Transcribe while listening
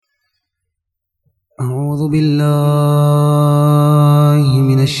أعوذ بالله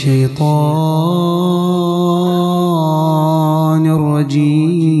من الشيطان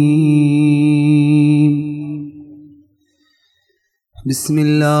الرجيم. بسم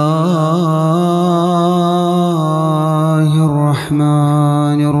الله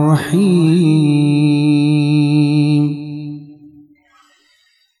الرحمن الرحيم.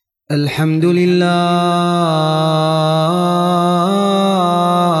 الحمد لله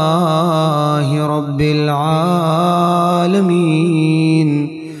رب العالمين.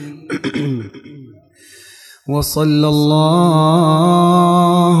 وصلى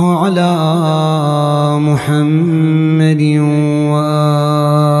الله على محمد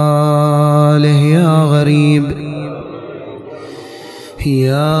وآله. يا غريب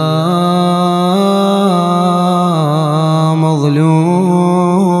يا مظلوم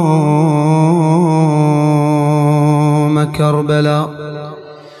كربلاء،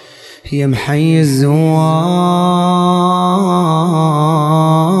 يا محي الزوار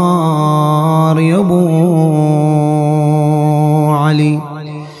يا ابو علي،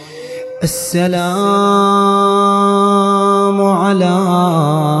 السلام على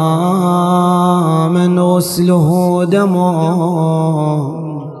من غسله دمه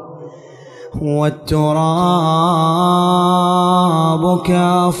والتراب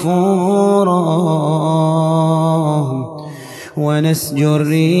كافوره ونسج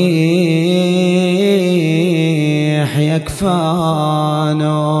الريح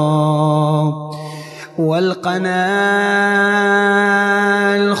يكفانا والقنا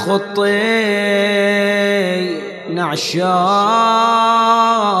الخطي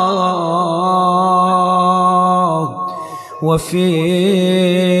نعشاه وفي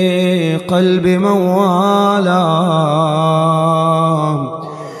قلب موالاه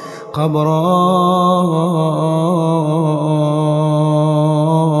قبره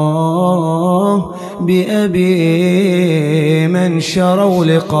بأبي من شروا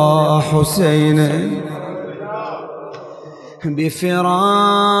لقاء حسين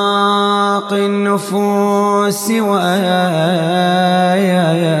بفراق النفوس والأرواح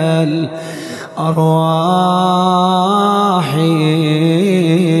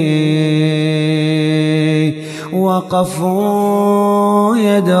وقفوا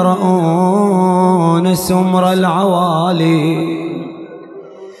يدرؤون سمر العوالي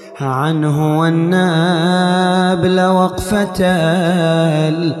عنه والنبل وقفة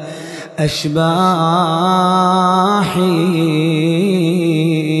الأشباح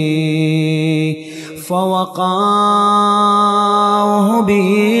فوقاه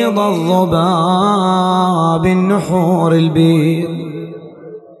بيض الضباب النحور البيض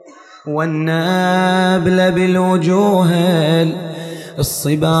والنبل بالوجوه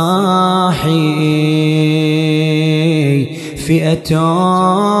الصباح فئة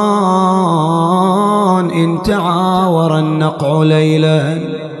إن تعاور النقع ليلا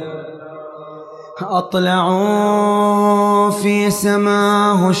أطلعوا في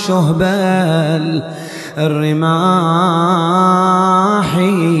سماه شهب الرماح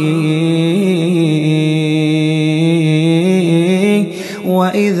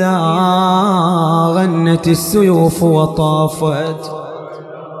وإذا غنت السيوف وطافت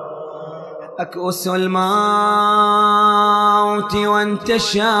أكؤس الموت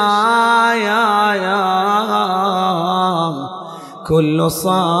وانتشى كل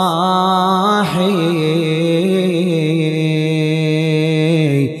صاحي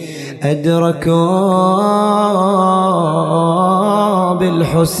أدركوا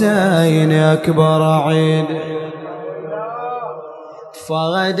بالحسين أكبر عين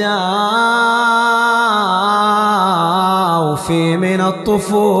فغدا في من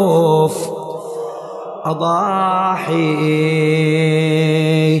الطفوف أضاحي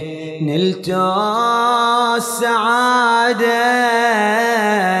نلت السعادة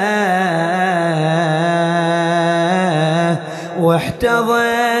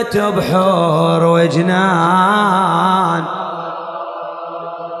واحتضيت بحور وجنان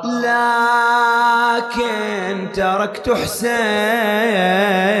لكن تركت حسين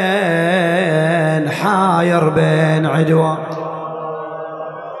حاير بين عدوان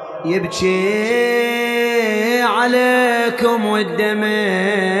يبكي عليكم والدمع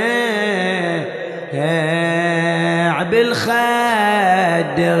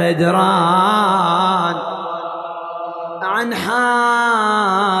بالخد غدران عن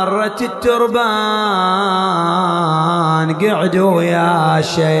حارة التربان قعدوا يا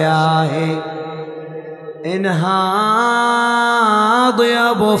شياهي انهاض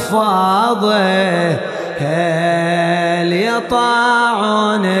يا ابو فاضل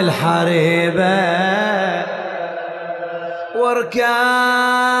يطاعون الحريبة واركاب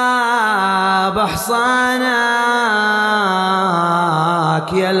بحصانك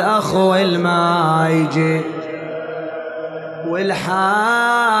يا الأخو الما يجي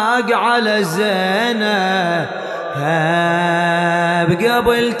والحاق على زينة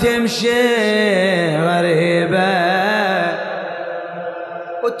قبل تمشي غريبة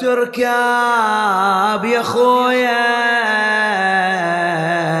وتركب يا خويا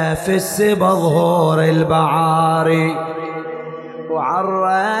في السبا ظهور البعاري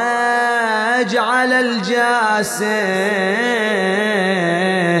وعرج على الجاسم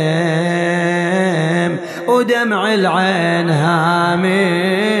ودمع العين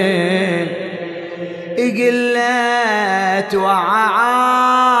هامل قلت وعاد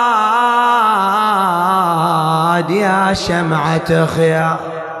يا شمعة خيار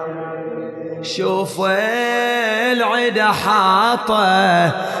شوف العدا حاطه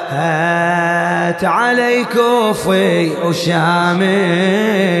هات علي كوفي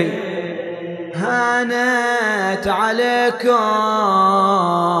وشامي هانت عليكم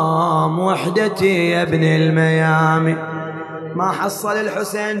وحدتي يا ابن الميامي. ما حصل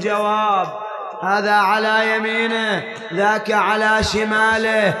الحسين جواب، هذا على يمينه ذاك على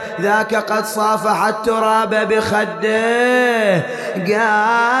شماله، ذاك قد صافح التراب بخده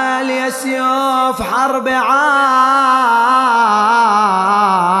قال يا سيوف حرب عاد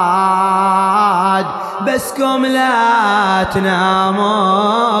بسكم لا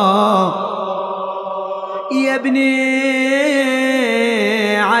تناموا يا ابني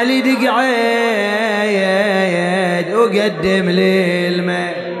علي دق عيد وقدم لي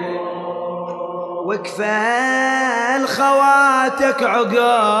الماء وكفى خواتك عقاب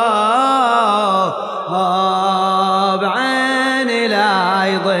عيني لا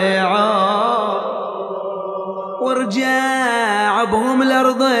يضيعوا وارجع بهم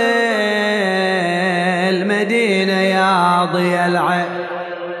لأرض المدينة يا ضي العين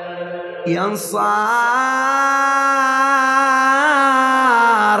ينصار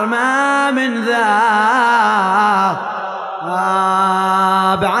ما من ذاب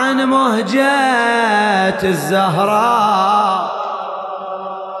عن مهجة الزهراء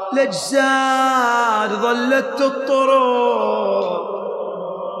لجساد ظلت الطرق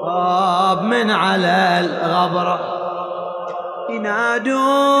من على الغبرة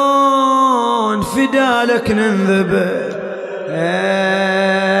ينادون فدالك ننذبح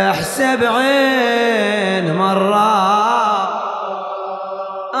احسب عين مرة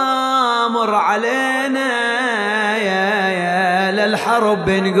امر علينا يا للحرب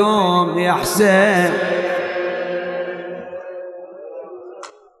بنقوم يا حسين.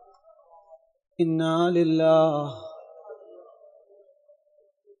 إنا لله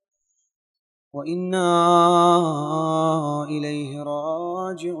وإنا إليه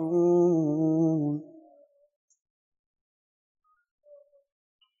راجعون.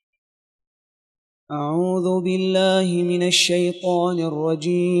 أعوذ بالله من الشيطان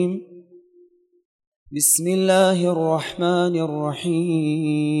الرجيم. بسم الله الرحمن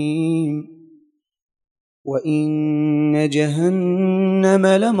الرحيم. وإن جهنم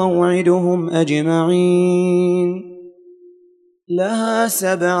لموعدهم أجمعين لها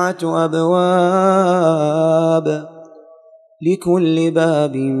 7 أبواب لكل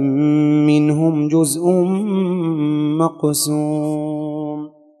باب منهم جزء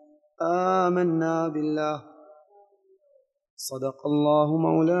مقسوم. آمنا بالله صدق الله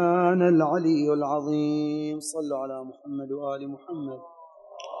مولانا العلي العظيم. صلوا على محمد وآل محمد.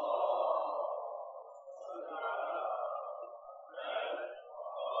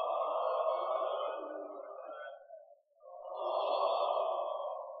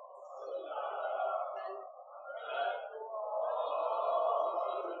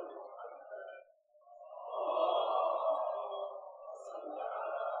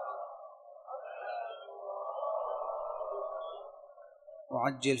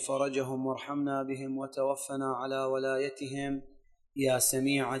 وعجل فرجهم وارحمنا بهم وتوفنا على ولايتهم يا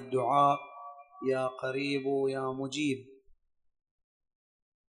سميع الدعاء يا قريب يا مجيب.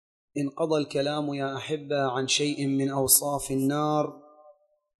 انقضى الكلام يا أحبة عن شيء من أوصاف النار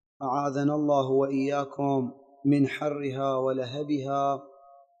أعاذنا الله وإياكم من حرها ولهبها،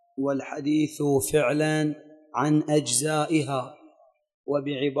 والحديث فعلا عن أجزائها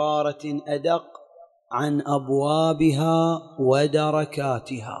وبعبارة أدق عن أبوابها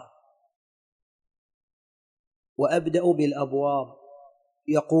ودركاتها. وأبدأ بالأبواب.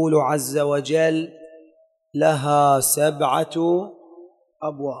 يقول عز وجل لها 7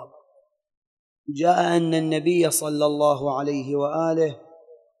 أبواب. جاء أن النبي صلى الله عليه وآله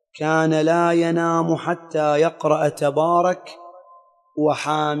كان لا ينام حتى يقرأ تبارك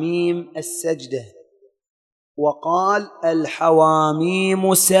وحاميم السجدة، وقال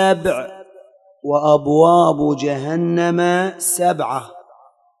الحواميم 7 وأبواب جهنم 7: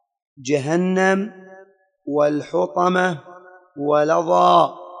 جهنم والحطمة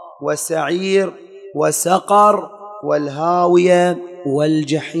ولظى وسعير وسقر والهاوية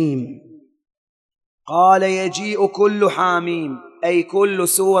والجحيم. قال: يجيء كل حاميم، أي كل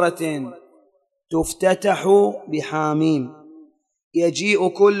سورة تفتتح بحاميم، يجيء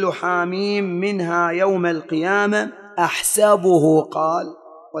كل حاميم منها يوم القيامة أحسبه، قال،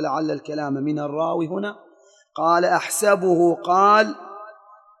 ولعل الكلام من الراوي هنا، قال أحسبه، قال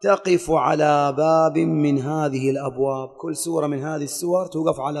تقف على باب من هذه الأبواب، كل سورة من هذه السور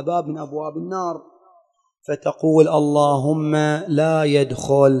توقف على باب من أبواب النار، فتقول: اللهم لا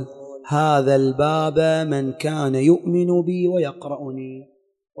يدخل هذا الباب من كان يؤمن بي ويقرأني.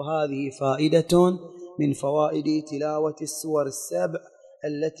 وهذه فائدة من فوائد تلاوة السور 7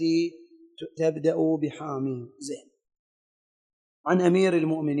 التي تبدأ بحاميم. زين. عن أمير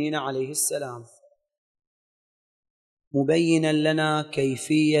المؤمنين عليه السلام مبينا لنا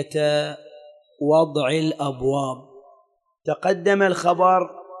كيفية وضع الأبواب. تقدم الخبر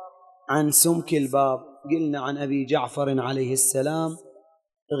عن سمك الباب، قلنا عن أبي جعفر عليه السلام: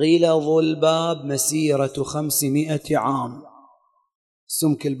 غلظ الباب مسيرة 500 عام،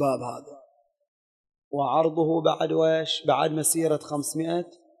 سمك الباب هذا، وعرضه بعد ويش؟ بعد مسيرة 500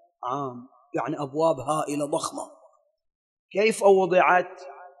 عام، يعني أبواب هائلة ضخمة. كيف وضعت؟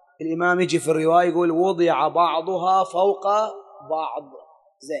 الإمام يجي في الرواية يقول: وضع بعضها فوق بعض.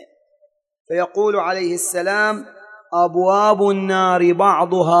 زين. فيقول عليه السلام: أبواب النار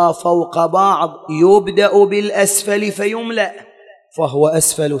بعضها فوق بعض، يبدأ بالأسفل فيملأ فهو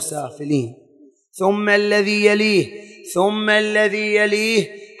أسفل سافلين، ثم الذي يليه، ثم الذي يليه،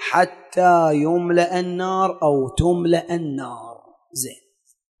 حتى يملأ النار أو تملأ النار. زين.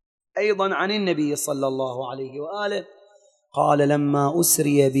 أيضا عن النبي صلى الله عليه وآله قال: لما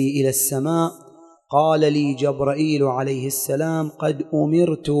أسري بي إلى السماء قال لي جبرائيل عليه السلام: قد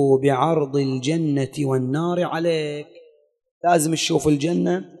أمرت بعرض الجنة والنار عليك. لازم تشوف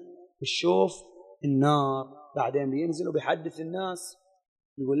الجنة، تشوف النار. بعدين بينزل وبيحدث الناس،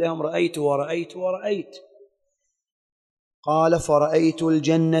 يقول لهم: رأيت ورأيت ورأيت. قال: فرأيت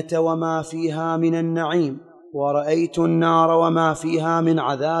الجنة وما فيها من النعيم، ورأيت النار وما فيها من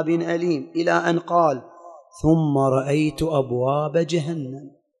عذاب أليم، إلى أن قال: ثم رأيت أبواب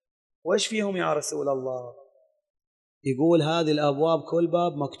جهنم. وإيش فيهم يا رسول الله؟ يقول: هذه الأبواب كل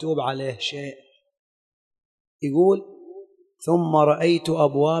باب مكتوب عليه شيء. يقول: ثم رأيت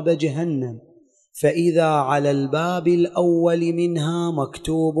أبواب جهنم، فإذا على الباب الأول منها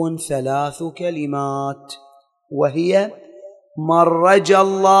مكتوب 3 كلمات، وهي: من رجا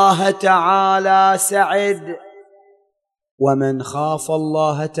الله تعالى سعد، ومن خاف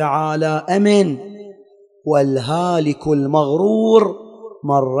الله تعالى أمن، والهالك المغرور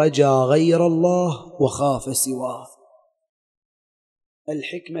من رجا غير الله وخاف سواه.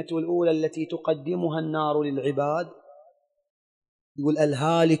 الحكمة الأولى التي تقدمها النار للعباد، يقول: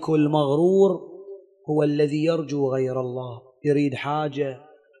 الهالك المغرور هو الذي يرجو غير الله، يريد حاجة،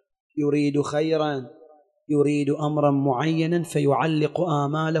 يريد خيرا، يريد أمرا معينا، فيعلق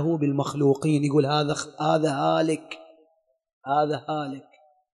آماله بالمخلوقين. يقول: هذا هالك، هذا هالك.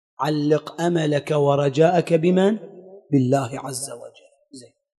 علق أملك ورجاءك بمن؟ بالله عز وجل.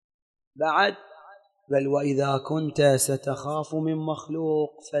 زين. بعد: بل وإذا كنت ستخاف من مخلوق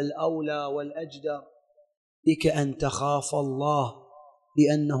فالأولى والأجدر بك أن تخاف الله،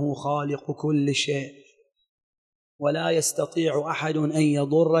 لأنه خالق كل شيء، ولا يستطيع أحد أن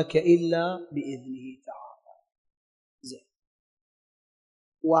يضرك إلا بإذنه تعالى. زين.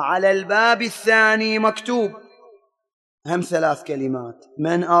 وعلى الباب الثاني مكتوب هم 3 كلمات: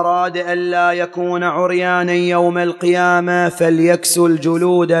 من أراد أن لا يكون عريانا يوم القيامة فليكسو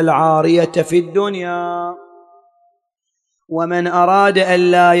الجلود العارية في الدنيا، ومن أراد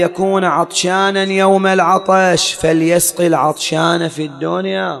أن لا يكون عطشانا يوم العطش فليسقي العطشان في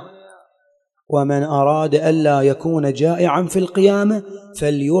الدنيا، ومن أراد أن لا يكون جائعا في القيامة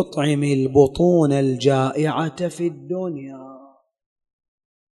فليطعم البطون الجائعة في الدنيا.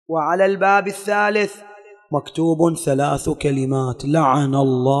 وعلى الباب الثالث مكتوب 3 كلمات: لعن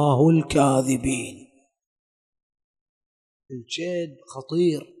الله الكاذبين. الكذب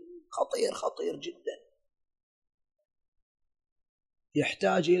خطير خطير خطير جدا،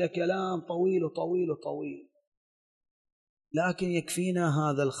 يحتاج إلى كلام طويل وطويل وطويل، لكن يكفينا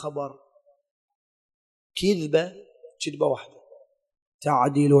هذا الخبر. كذبة واحدة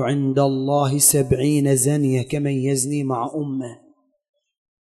تعدل عند الله 70 زنية كمن يزني مع أمه.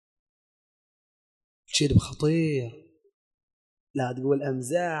 كذب خطير، لا تقول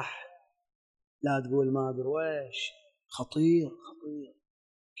أمزاح، لا تقول ما أدري ويش، خطير خطير.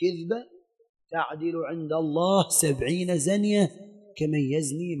 كذبة تعدل عند الله 70 زنية كمن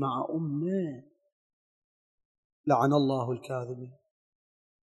يزني مع أمه. لعن الله الكاذبين،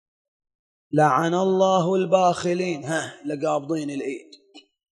 لعن الله الباخلين، لقابضين الإيد.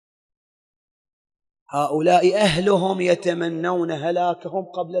 هؤلاء أهلهم يتمنون هلاكهم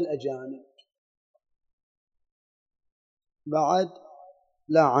قبل الأجانب. بعد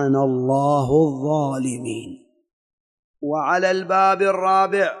لعن الله الظالمين. وعلى الباب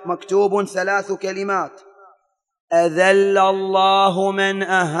الرابع مكتوب 3 كلمات: أذل الله من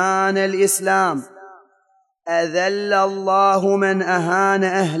أهان الإسلام، أذل الله من أهان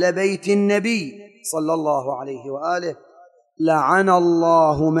أهل بيت النبي صلى الله عليه وآله، لعن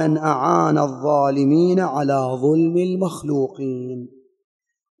الله من أعان الظالمين على ظلم المخلوقين.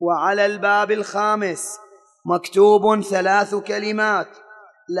 وعلى الباب الخامس مكتوب 3 كلمات: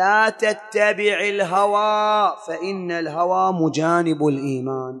 لا تتبع الهوى فإن الهوى مجانب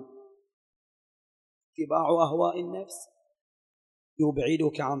الإيمان. اتباع أهواء النفس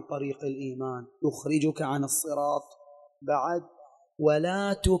يبعدك عن طريق الإيمان، يخرجك عن الصراط. بعد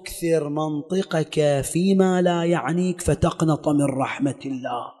ولا تكثر منطقك فيما لا يعنيك فتقنط من رحمة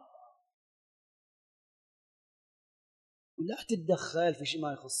الله. لا تتدخل في شيء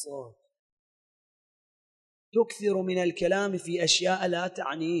ما يخصك، تكثر من الكلام في أشياء لا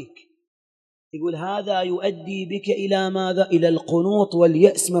تعنيك. يقول هذا يؤدي بك إلى ماذا؟ إلى القنوط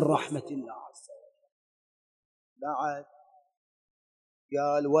واليأس من رحمة الله عز وجل. بعد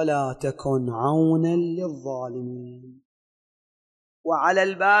قال ولا تكن عونا للظالمين. وعلى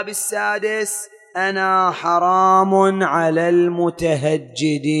الباب السادس: أنا حرام على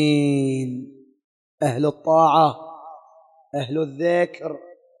المتهجدين، أهل الطاعة، أهل الذكر،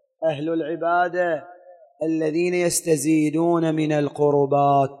 أهل العبادة، الذين يستزيدون من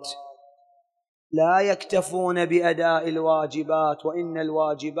القربات، لا يكتفون بأداء الواجبات، وإن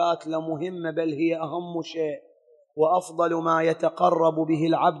الواجبات لمهمة بل هي أهم شيء، وأفضل ما يتقرب به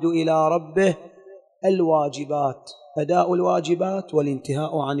العبد إلى ربه الواجبات، أداء الواجبات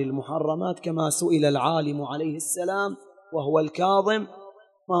والانتهاء عن المحرمات. كما سئل العالم عليه السلام وهو الكاظم: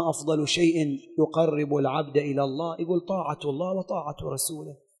 ما أفضل شيء يقرب العبد إلى الله؟ يقول طاعة الله وطاعة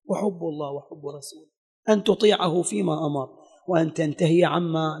رسوله، وحب الله وحب رسوله، أن تطيعه فيما أمر وأن تنتهي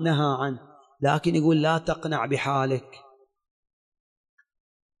عما نهى عنه. لكن يقول لا تقنع بحالك،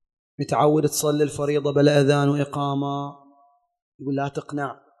 متعود تصلي الفريضة بلا أذان وإقامة، يقول لا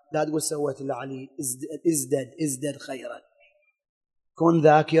تقنع، لا تقول سويت اللي علي، ازدد خيرا، كن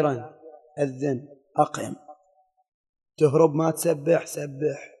ذاكرا، أذن، أقم، تهرب ما تسبح،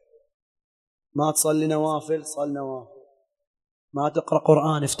 سبح، ما تصلي نوافل، صل نوافل، ما تقرأ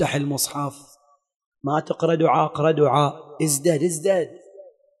قرآن، افتح المصحف، ما تقرأ دعاء، اقرأ دعاء، ازدد.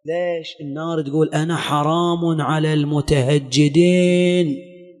 ليش؟ النار تقول أنا حرام على المتهجدين،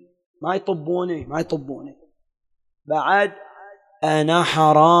 ما يطبوني. بعد أنا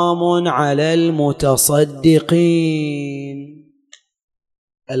حرام على المتصدقين،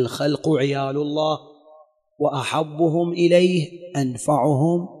 الخلق عيال الله وأحبهم إليه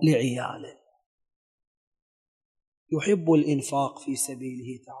أنفعهم لعياله. يحب الإنفاق في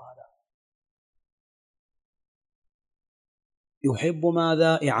سبيله تعالى، يحب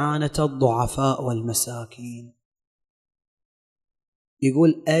ماذا؟ إعانة الضعفاء والمساكين.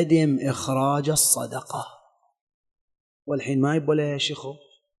 يقول أدم إخراج الصدقة. والحين ما يبغى له يا شيخ،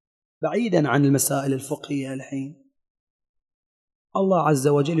 بعيدا عن المسائل الفقهية، الحين الله عز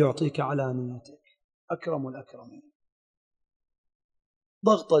وجل يعطيك على نيتك، أكرم الأكرمين،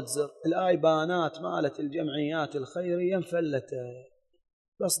 ضغطة زر، الآيبانات مالت الجمعيات الخيرية مفلتة،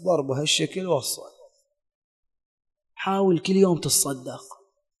 بس ضرب هالشكل وصل. حاول كل يوم تصدق،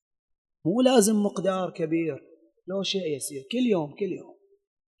 مو لازم مقدار كبير، لو شيء يسير، كل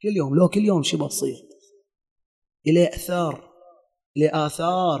يوم لو كل يوم شيء بسيط، إليه أثار، إليه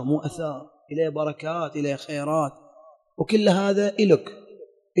آثار مو أثار، إليه بركات، إليه خيرات، وكل هذا إلك.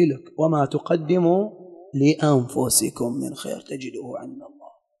 وما تقدموا لأنفسكم من خير تجدوه عند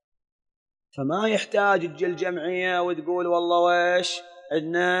الله. فما يحتاج تجي الجمعية وتقول والله ويش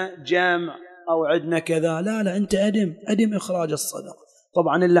عندنا جمع أو عندنا كذا، لا أنت أدم إخراج الصدقة.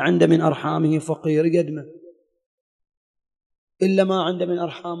 طبعا اللي عنده من أرحامه فقير قدمه، إلا ما عنده من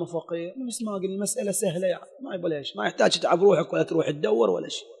أرحامه فقير، مثل ما قلنا المسألة سهلة يعني، ما يبغى ليش، ما يحتاج تتعب روحك ولا تروح تدور ولا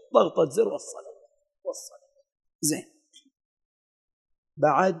شيء، ضغطة زر والصلاة زين.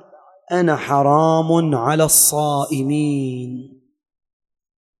 بعد أنا حرام على الصائمين.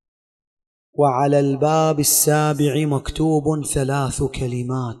 وعلى الباب السابع مكتوب 3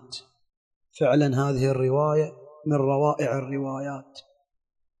 كلمات. فعلا هذه الرواية من روائع الروايات.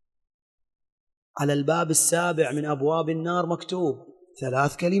 على الباب السابع من أبواب النار مكتوب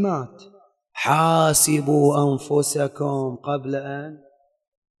 3 كلمات: حاسبوا أنفسكم قبل أن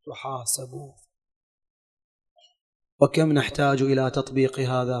تحاسبوا. وكم نحتاج إلى تطبيق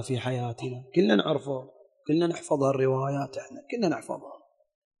هذا في حياتنا. كلنا نعرفه، كلنا نحفظ الروايات، احنا كلنا نحفظها،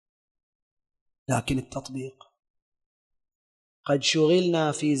 لكن التطبيق. قد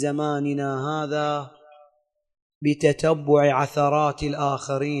شغلنا في زماننا هذا بتتبع عثرات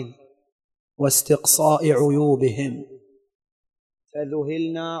الآخرين واستقصاء عيوبهم،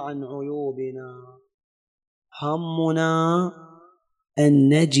 فذهلنا عن عيوبنا. همنا أن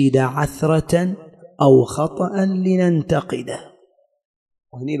نجد عثرة أو خطأ لننتقده،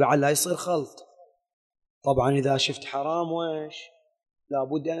 وهني بعد لا يصير خلط. طبعا إذا شفت حرام ويش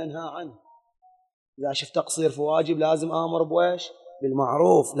لابد أن أنهى عنه، إذا شفت تقصير في واجب لازم آمر بويش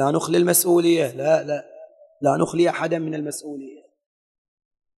بالمعروف، لا نخلي المسؤولية، لا نخلي أحدا من المسؤولية.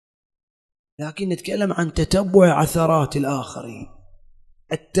 لكن نتكلم عن تتبع عثرات الآخرين،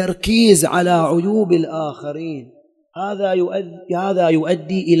 التركيز على عيوب الآخرين، هذا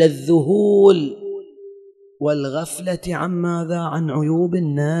يؤدي إلى الذهول والغفلة عن ماذا؟ عن عيوب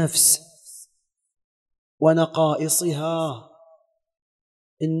النفس ونقائصها.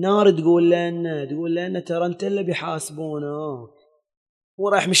 النار تقول لنا ترى أنت اللي بيحاسبونك،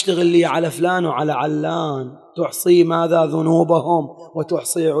 وراح مشتغل لي على فلان وعلى علان، تحصي ماذا؟ ذنوبهم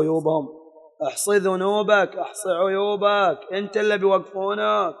وتحصي عيوبهم. احصي ذنوبك، احصي عيوبك، انت اللي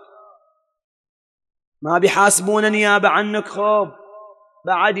بيوقفونك، ما بيحاسبون نيابة عنك. خب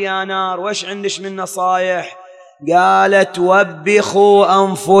بعد يا نار وش عندش من نصايح؟ قالت وبخوا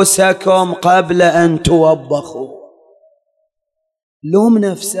أنفسكم قبل أن توبخوا. لوم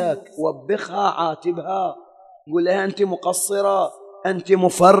نفسك، وبخها، عاتبها، قول لها أنت مقصرة، أنت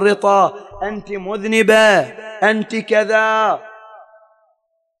مفرطة، أنت مذنبة، أنت كذا.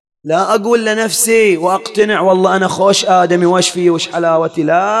 لا أقول لنفسي وأقتنع والله أنا خوش آدمي وش فيه وش حلاوتي،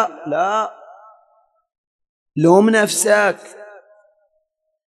 لا، لوم نفسك،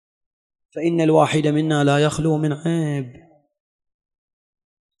 فإن الواحد منا لا يخلو من عيب.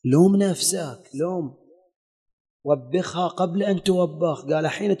 لوم نفسك، لوم، وبخها قبل أن توبخ. قال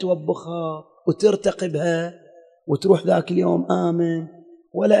حين توبخها وترتقبها وتروح ذاك اليوم آمن،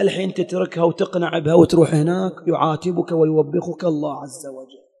 ولا الحين تتركها وتقنع بها وتروح هناك يعاتبك ويوبخك الله عز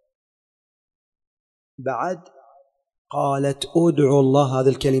وجل. بعد قالت ادعوا الله، هذه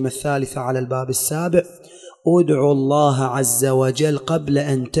الكلمة الثالثة على الباب السابع، ادعوا الله عز وجل قبل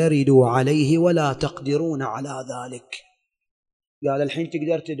أن تردوا عليه ولا تقدرون على ذلك. قال الحين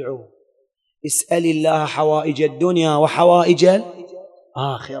تقدر تدعو، اسأل الله حوائج الدنيا وحوائج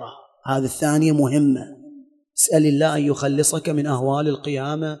الآخرة، هذه الثانية مهمة. اسأل الله أن يخلصك من أهوال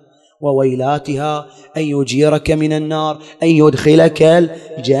القيامة وويلاتها، أن يجيرك من النار، أن يدخلك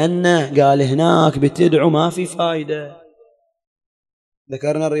الجنة. قال هناك بتدعو ما في فائدة.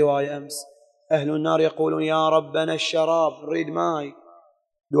 ذكرنا الرواية أمس، أهل النار يقولون يا ربنا الشراب، نريد ماي،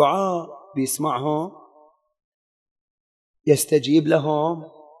 دعاء بيسمعهم يستجيب لهم.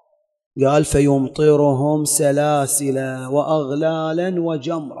 قال فيمطرهم سلاسل وأغلالا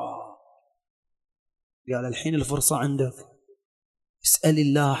وجمرا. قال الحين الفرصة عندك، اسأل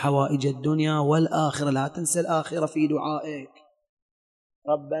الله حوائج الدنيا والآخرة، لا تنسى الآخرة في دعائك.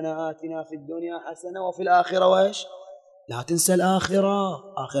 ربنا آتنا في الدنيا حسنة وفي الآخرة وإيش؟ لا تنسى الآخرة،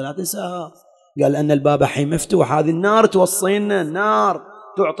 آخرة لا تنساها. قال أن الباب حين مفتوح، هذه النار توصينا، النار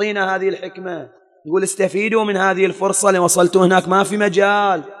تعطينا هذه الحكمة، يقول استفيدوا من هذه الفرصة، لو وصلتوا هناك ما في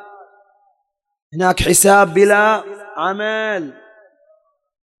مجال، هناك حساب بلا عمل.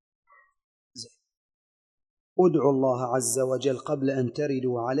 ادعوا الله عز وجل قبل أن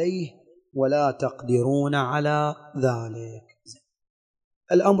تردوا عليه ولا تقدرون على ذلك.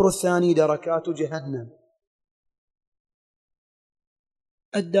 الأمر الثاني دركات جهنم.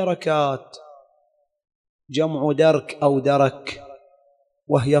 الدركات جمع درك أو درك،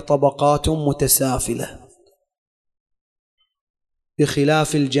 وهي طبقات متسافلة،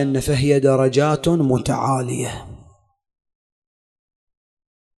 بخلاف الجنة فهي درجات متعالية.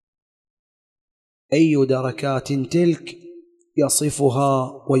 أي دركات تلك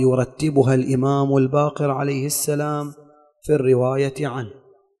يصفها ويرتبها الإمام الباقر عليه السلام في الرواية عنه،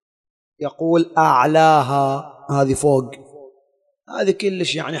 يقول أعلاها، هذه فوق، هذه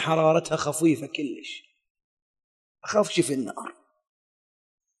كلش يعني حرارتها خفيفة كلش، أخفش في النار.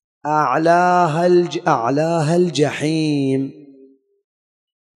 أعلاها الجحيم،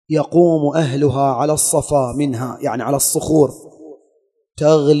 يقوم أهلها على الصفا منها، يعني على الصخور،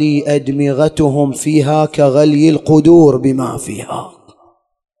 تغلي أدمغتهم فيها كغلي القدور بما فيها.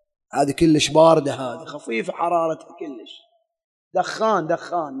 هذه كلش باردة، هذه خفيفة حرارتها كلش، دخان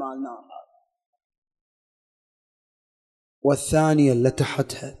مع النار. والثانية اللي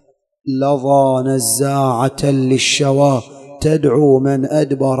تحتها لظى نزاعة للشوى تدعو من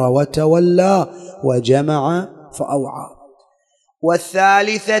أدبر وتولى وجمع فأوعى.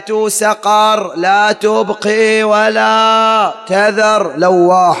 والثالثة سقر لا تبقي ولا تذر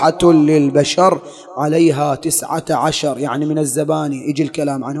لواحة للبشر عليها 19، يعني من الزباني يجي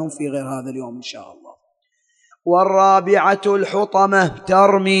الكلام عنهم في غير هذا اليوم إن شاء الله. والرابعة الحطمة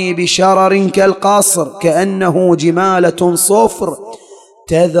ترمي بشرر كالقصر كأنه جمالة صفر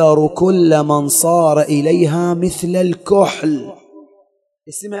تذر كل من صار إليها مثل الكحل.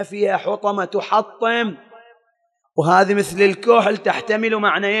 اسمها فيها حطمة تحطم، وهذه مثل الكحل تحتمل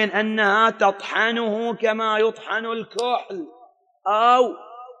معنيين: أنها تطحنه كما يطحن الكحل، أو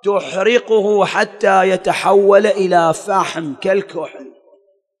تحرقه حتى يتحول إلى فحم كالكحل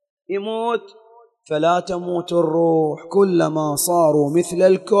يموت. فلا تموت الروح، كلما صاروا مثل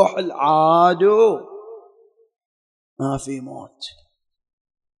الكحل عادوا، ما في موت.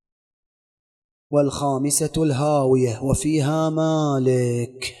 والخامسة الهاوية وفيها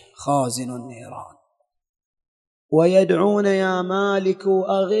مالك خازن النيران ويدعون يا مالك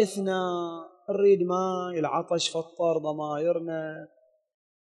أغثنا، نريد ماء، العطش فطر ضمائرنا.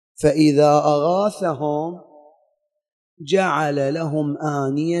 فإذا أغاثهم جعل لهم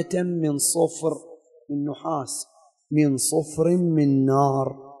آنية من صفر، من نحاس، من صفر من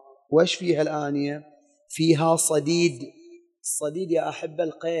نار. وش فيها الآنية؟ فيها صديد. الصديد يا أحب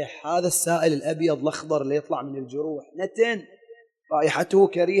القيح، هذا السائل الأبيض الأخضر اللي يطلع من الجروح، نتن رائحته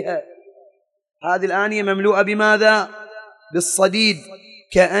كريهة. هذه الآنية مملوءة بماذا؟ بالصديد،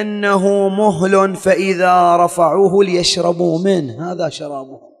 كأنه مهل، فإذا رفعوه ليشربوا منه، هذا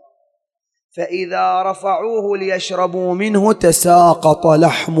شرابهم، فإذا رفعوه ليشربوا منه تساقط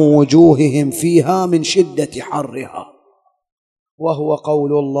لحم وجوههم فيها من شدة حرها. وهو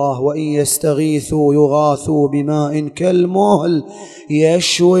قول الله: وإن يستغيثوا يغاثوا بماء كالمهل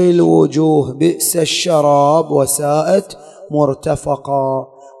يشوي الوجوه بئس الشراب وساءت مرتفقا.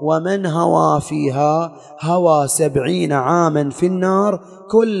 ومن هوى فيها هوى 70 عاما في النار،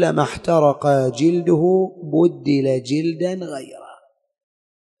 كلما احترق جلده بدل جلدا غيره.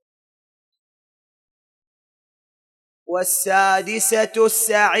 والسادسة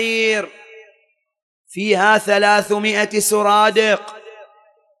السعير، فيها 300 سرادق،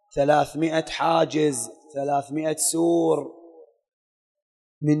 300 حاجز، 300 سور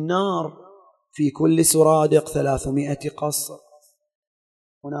من نار، في كل سرادق 300 قصر.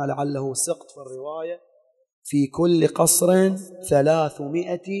 هنا لعله سقط في الرواية: في كل قصر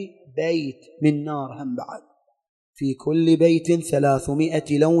 300 بيت من نار، هم بعد في كل بيت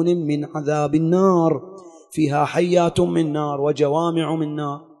 300 لون من عذاب النار، فيها حيات من نار وجوامع من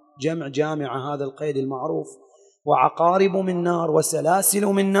نار، جمع جامع هذا القيد المعروف، وعقارب من نار وسلاسل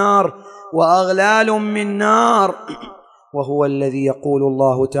من نار وأغلال من نار. وهو الذي يقول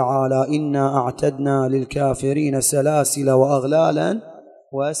الله تعالى: إنا أعتدنا للكافرين سلاسل وأغلالا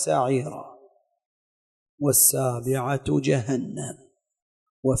وسعيرا. والسابعة جهنم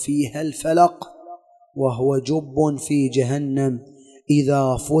وفيها الفلق، وهو جب في جهنم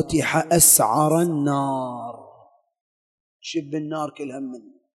إذا فتح أسعر النار، شب النار كلها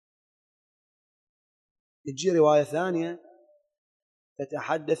منه. تجي رواية ثانية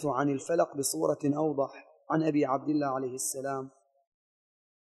تتحدث عن الفلق بصورة أوضح، عن أبي عبد الله عليه السلام.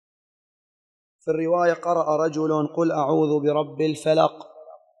 في الرواية: قرأ رجل: قل أعوذ برب الفلق.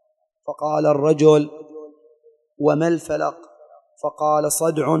 فقال الرجل: وما الفلق؟ فقال: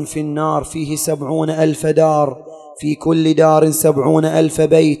 صدع في النار فيه 70,000 دار، في كل دار 70,000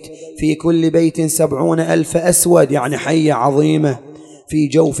 بيت، في كل بيت 70,000 أسود، يعني حية عظيمة، في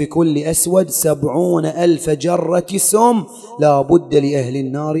جوف كل أسود 70,000 جرة سم، لا بد لأهل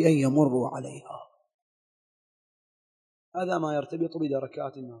النار أن يمروا عليها. هذا ما يرتبط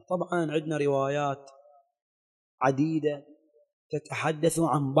بدركات النار. طبعا عندنا روايات عديدة تتحدث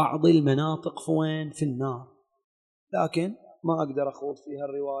عن بعض المناطق في النار، لكن ما أقدر أخوض فيها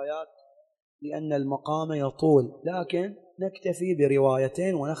الروايات لأن المقام يطول، لكن نكتفي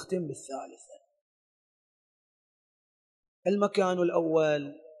بروايتين ونختم بالثالثة. المكان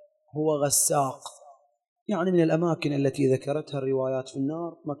الأول هو غساق، يعني من الأماكن التي ذكرتها الروايات في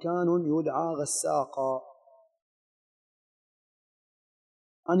النار مكان يدعى غساقا.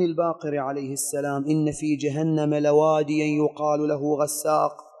 عن الباقر عليه السلام: إن في جهنم لواديا يقال له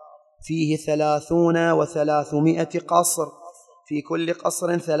غساق، فيه 30 و300 قصر، في كل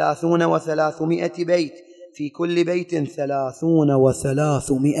قصر 30 و300 بيت، في كل بيت 30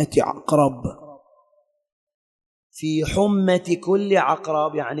 و300 عقرب، في حمة كل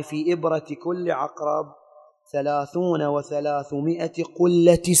عقرب، يعني في إبرة كل عقرب 30 و300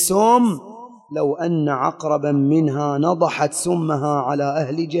 قلة سم، لو أن عقربا منها نضحت سمها على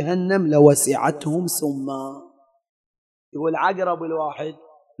أهل جهنم لوسعتهم سما. يقول عقرب الواحد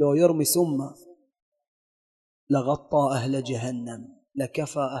لو يرمي سمه لغطى أهل جهنم،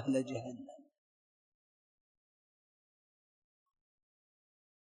 لكفى أهل جهنم.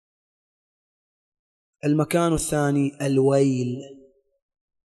 المكان الثاني الويل،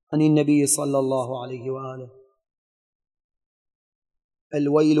 عن النبي صلى الله عليه وآله: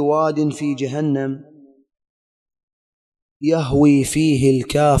 الويل واد في جهنم يهوي فيه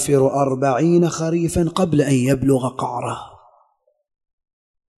الكافر 40 خريفا قبل أن يبلغ قعره.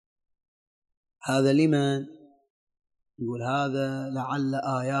 هذا لمن؟ يقول هذا لعل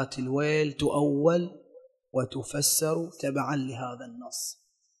آيات الويل تؤول وتفسر تبعا لهذا النص.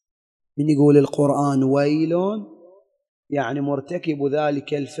 من يقول القرآن ويل يعني مرتكب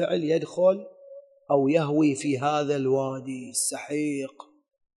ذلك الفعل يدخل أو يهوي في هذا الوادي السحيق.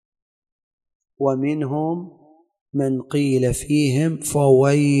 ومنهم من قيل فيهم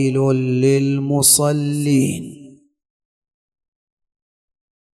فويل للمصلين.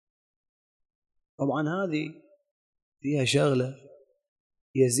 طبعا هذه فيها شغلة.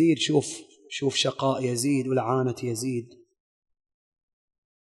 يزيد، شوف شقاء يزيد ولعانة يزيد.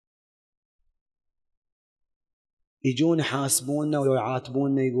 يجون يحاسبوننا ولو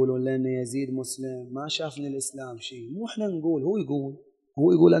يعاتبوننا يقولون لنا يزيد مسلم، ما شاف من الإسلام شيء. مو احنا نقول، هو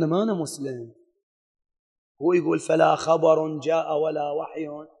يقول أنا ما أنا مسلم. هو يقول فلا خبر جاء ولا وحي،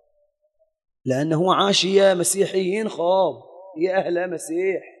 لأنه هو عاشية مسيحيين خوب، هي أهل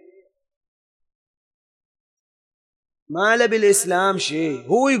مسيح، ما له بالإسلام شيء.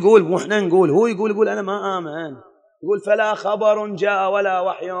 هو يقول، مو احنا نقول. هو يقول أنا ما آمن. يقول فلا خبر جاء ولا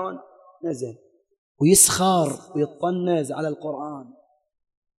وحي نزل، ويسخر ويطنز على القرآن،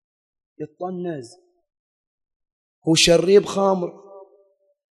 يطنز. هو شريب خمر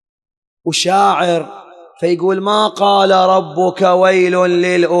وشاعر، فيقول ما قال ربك ويل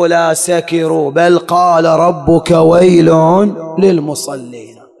للأولى سكروا، بل قال ربك ويل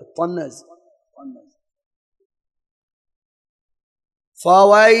للمصلين. يطنز.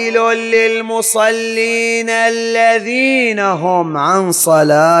 فويل للمصلين الذين هم عن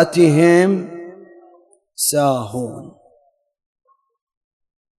صلاتهم ساهون.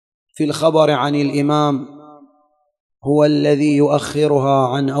 في الخبر عن الإمام: هو الذي يؤخرها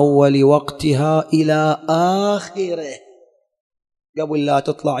عن أول وقتها إلى آخره، قبل لا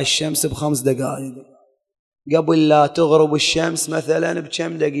تطلع الشمس ب5 دقائق، قبل لا تغرب الشمس مثلا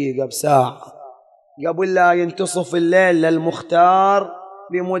بكم دقيقة، بساعة، قبل لا ينتصف الليل للمختار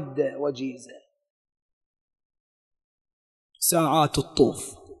بمدة وجيزة، ساعات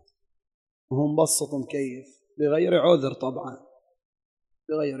الطوف، وهو مبسط مكيف بغير عذر. طبعا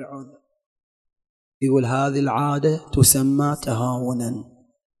بغير عذر. يقول هذه العادة تسمى تهاونا،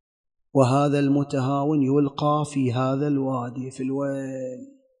 وهذا المتهاون يلقى في هذا الوادي في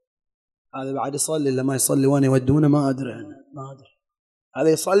الويل. هذا بعد يصلي، إلا ما يصلي وين يودونه ما أدري أنا، ما أدري. هذا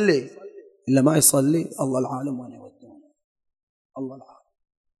يصلي إلا ما يصلي الله العالم وين يودونه، الله العالم.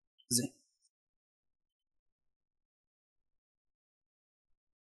 زين،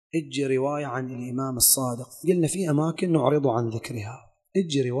 اجي رواية عن الإمام الصادق، قلنا في أماكن نعرض عن ذكرها.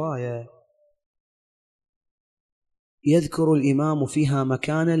 اجي رواية يذكر الإمام فيها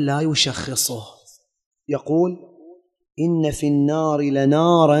مكانا لا يشخصه، يقول إن في النار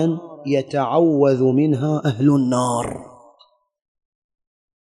لنارا يتعوذ منها أهل النار.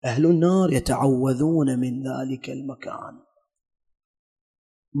 أهل النار يتعوذون من ذلك المكان.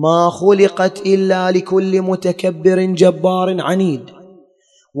 ما خلقت إلا لكل متكبر جبار عنيد،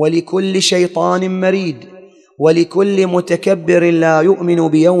 ولكل شيطان مريد، ولكل متكبر لا يؤمن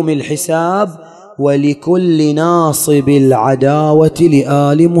بيوم الحساب، ولكل ناصب العداوة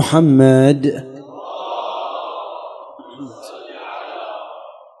لآل محمد.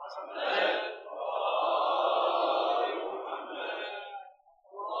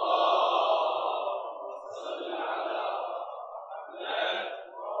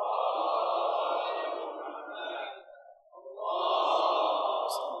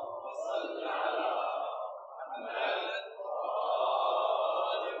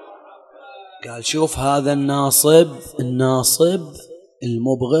 قال شوف هذا الناصب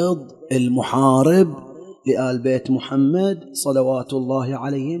المبغض المحارب لآل بيت محمد صلوات الله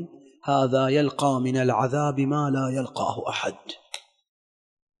عليهم، هذا يلقى من العذاب ما لا يلقاه أحد،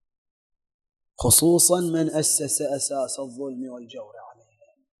 خصوصا من أسس أساس الظلم والجور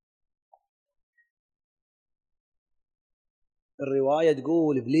عليهم. الرواية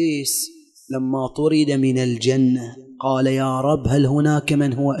تقول إبليس لما طرد من الجنة قال يا رب هل هناك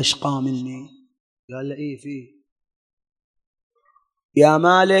من هو أشقى مني؟ قال له إيه فيه. يا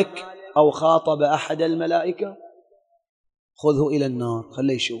مالك أو خاطب أحد الملائكة خذه إلى النار،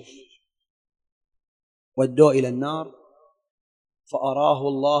 خليه يشوف. ودوه إلى النار فأراه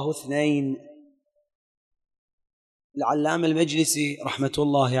الله اثنين. العلامة المجلسي رحمة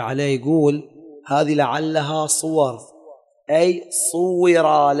الله عليه يقول هذه لعلها صور، أي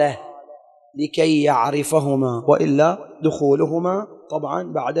صور له لكي يعرفهما، وإلا دخولهما طبعا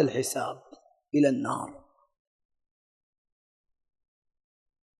بعد الحساب إلى النار.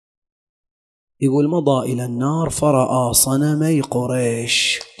 يقول مضى إلى النار فرأى صنمي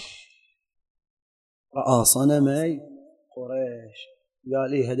قريش، رأى صنمي قريش،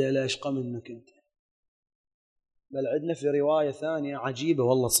 قال إيه هذا لا أشقى منك أنت. بل عندنا في رواية ثانية عجيبة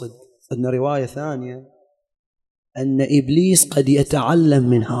والله صدق، عندنا رواية ثانية أن إبليس قد يتعلم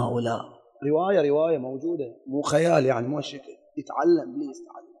من هؤلاء، رواية موجودة مو خيال يعني مو شكل، يتعلم إبليس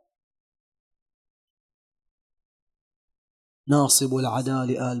يتعلم. ناصب العداء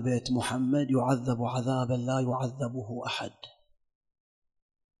لآل بيت محمد يعذب عذابا لا يعذبه أحد،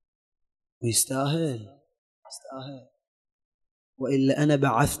 ويستاهل وإلا أنا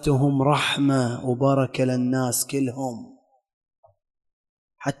بعثتهم رحمة وبركة للناس كلهم،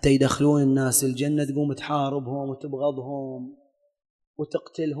 حتى يدخلون الناس الجنة تقوم تحاربهم وتبغضهم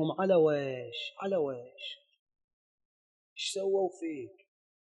وتقتلهم على ويش ايش سووا فيك؟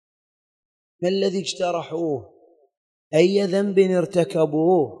 ما الذي اجترحوه؟ أي ذنب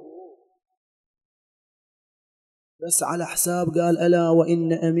ارتكبوه؟ بس على حساب قال ألا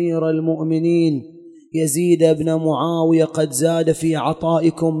وإن أمير المؤمنين يزيد بن معاوية قد زاد في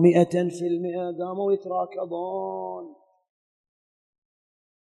عطائكم 100%. قاموا يتراكضون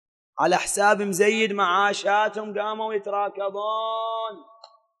على حساب مزيد معاشاتهم، قاموا يتراكضون.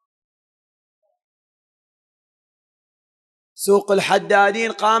 سوق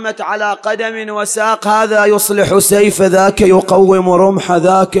الحدادين قامت على قدم وساق، هذا يصلح سيف ذاك يقوم رمح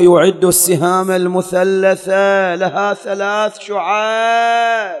ذاك يعد السهام المثلثة لها 3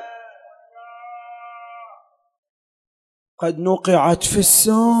 شعاب قد نقعت في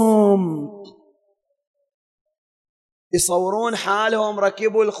السم. يصورون حالهم،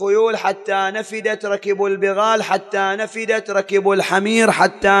 ركبوا الخيول حتى نفدت، ركبوا البغال حتى نفدت، ركبوا الحمير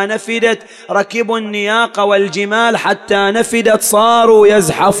حتى نفدت، ركبوا النياق والجمال حتى نفدت، صاروا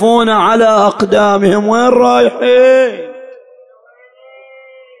يزحفون على أقدامهم. وين رايحين؟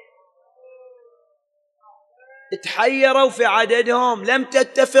 تحيروا في عددهم، لم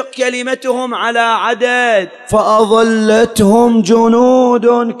تتفق كلمتهم على عدد، فأظلتهم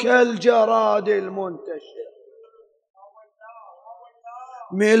جنود كالجراد المنتشر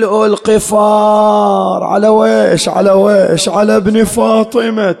ملء القفار. على ويش على ابن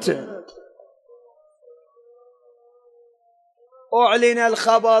فاطمة. أعلن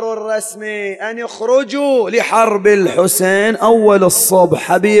الخبر الرسمي أن يخرجوا لحرب الحسين أول الصبح.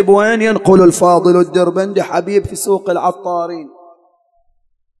 حبيب وين؟ ينقل الفاضل الدربندي حبيب في سوق العطارين،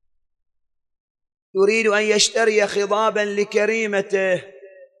 يريد أن يشتري خضابا لكريمته.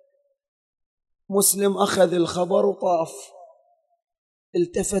 مسلم أخذ الخبر وطاف.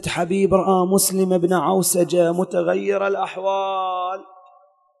 التفت حبيب رأى مسلم بن عوسجة متغير الأحوال،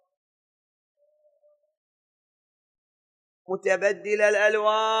 متبدل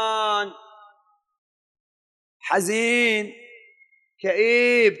الألوان، حزين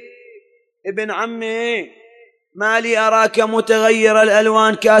كئيب. ابن عمي ما لي أراك متغير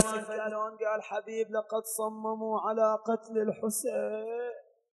الألوان كاسف اللون؟ قال حبيب لقد صمموا على قتل الحسين.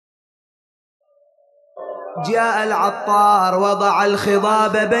 جاء العطار وضع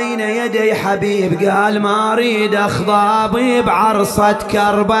الخضاب بين يدي حبيب، قال ما أريد أخضابي بعرصة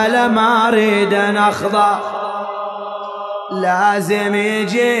كربلاء، ما أريد أخضاب، لازم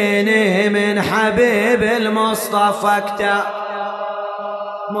يجيني من حبيب المصطفى كتاب.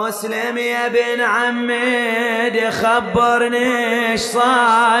 مسلم يا ابن عمي خبرني ايش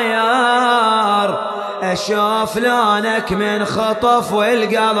صاير، اشوف لونك من خطف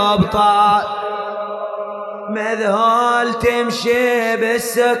والقلب طار، مذهول تمشي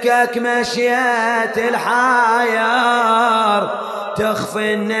بالسكك مشيت الحاير،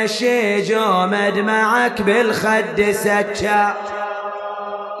 تخفي النشيج ومدمعك بالخد سكا.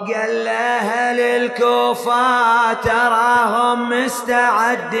 قال له للكوفة تراهم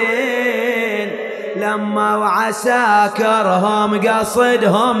مستعدين، لما وعساكرهم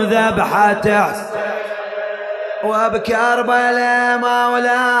قصدهم ذبحة، وبكربلاء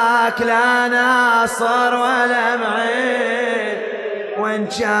مولاك لا ناصر ولا معين، وإن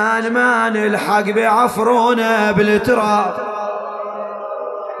كان ما نلحق بعفرونه بالتراب.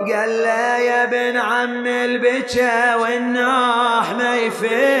 قال له يا ابن عم البكا والنوح ما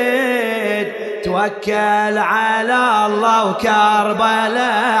يفيد، توكل على الله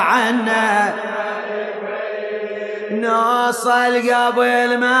وكربلاء عنا نوصل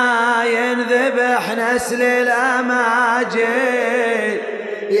قبل ما ينذبح نسل الأماجد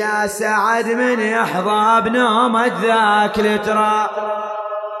يا سعد من يحظى بنومك ذاك التراب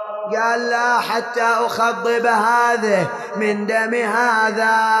قال لا حتى أخضب هذه من دم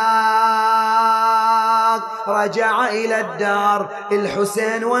هذا رجع إلى الدار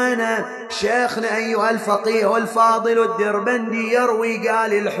الحسين وانا شيخنا أيها الفقيه الفاضل الدربندي يروي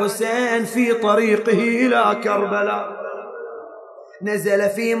قال الحسين في طريقه إلى كربلاء نزل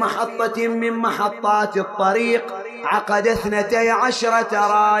في محطة من محطات الطريق عقد 12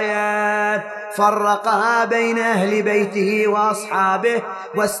 راية فرقها بين أهل بيته وأصحابه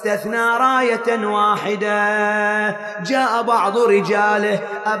واستثنى راية واحدة جاء بعض رجاله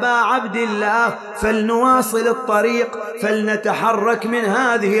أبا عبد الله فلنواصل الطريق فلنتحرك من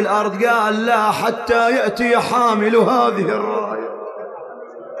هذه الأرض قال لا حتى يأتي حامل هذه الراية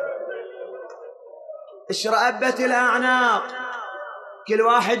اشرأبت الأعناق كل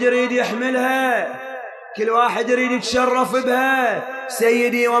واحد يريد يحملها كل واحد يريد يتشرف بها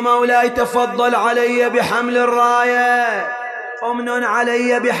سيدي ومولاي تفضل علي بحمل الراية أمن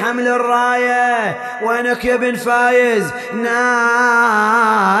علي بحمل الراية وينك يا بن فايز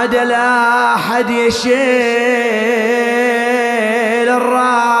نادى لا أحد يشيل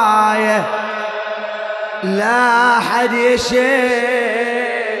الراية لا أحد يشيل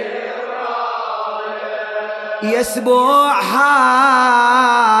يسبوع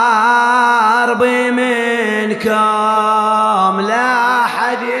حربي منكم لا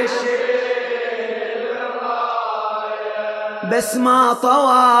أحد يشيل الراية بس ما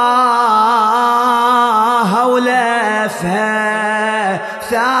طواها ولفها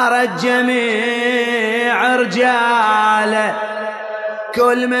ثارت جميع رجاله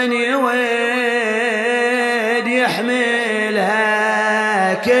كل من يود يحملها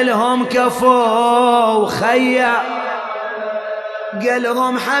كلهم كفوا وخيا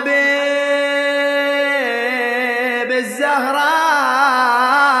قالهم حبيب الزهراء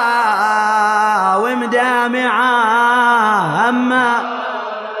ومدامعة هما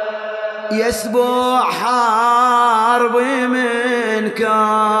يسبوع حرب منكم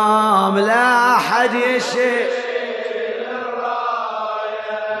لا أحد يشيل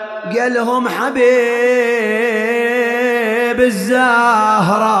قالهم حبيب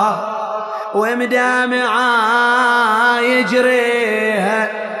الزهراء ومدامعة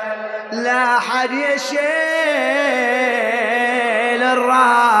يجريها لا أحد يشيل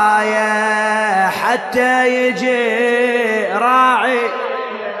الراية حتى يجي راعي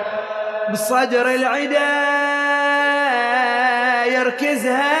بصدر العدا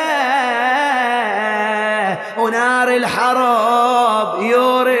يركزها ونار الحرب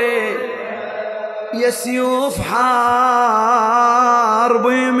يوري يا سيوف حرب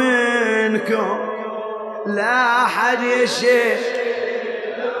منكم لا أحد يشيل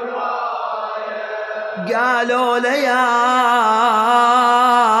قالوا لي يا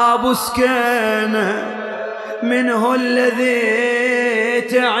أبو سكينة منه الذي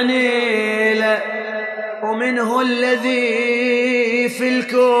تعني له ومنه الذي في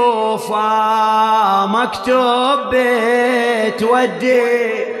الكوفة مكتوب بيت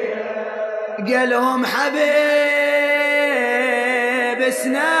ودي قالهم حبيب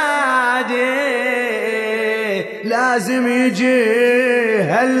اسنادي لازم يجي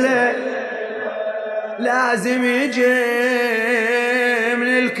هلا لازم يجي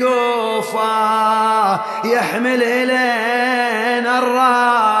من الكوفة يحمل إلينا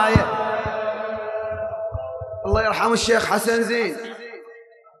الراية الله يرحم الشيخ حسن زين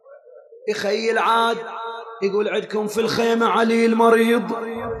يخيل عاد يقول عندكم في الخيمة علي المريض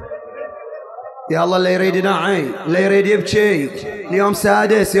يا الله اللي يريد ينعي اللي يريد يبكي اليوم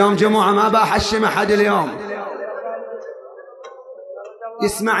سادس يوم جمعة ما بحشم أحد اليوم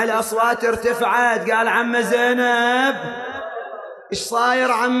يسمع الأصوات ارتفعت قال عمه زينب إيش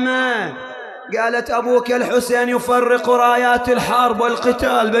صاير عمه قالت أبوك الحسين يفرق رايات الحرب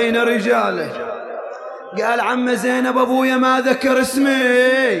والقتال بين رجاله قال عمه زينب أبويا ما ذكر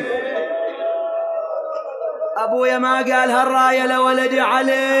اسمي أبويا ما قال هالراية لولدي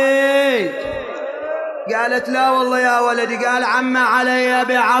علي قالت لا والله يا ولدي قال عم علي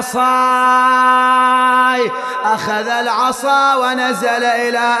بعصاي أخذ العصا ونزل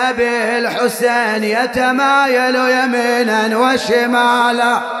إلى أبيه الحسين يتمايل يمينا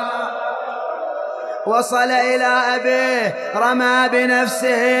وشمالا وصل إلى أبيه رمى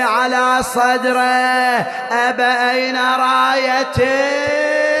بنفسه على صدره أبا أين رايتي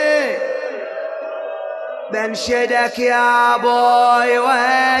بنشدك يا بوي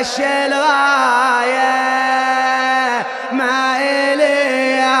وش الغاية ما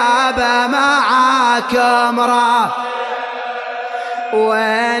إلي يابا معاكم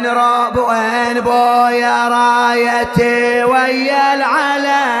وين بويا رايتي ويا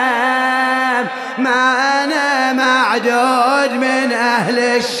العلم ما أنا معدود من أهل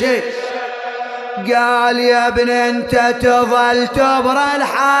الشيء. قال يا ابن انت تظل تبرى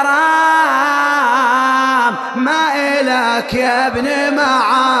الحرام ما إلك يا ابن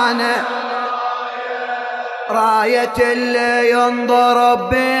معانا راية اللي ينضرب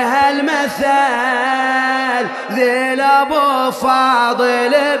بها المثل ذي أبو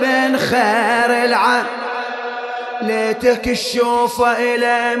فاضل بن خير العم ليتك الشوفة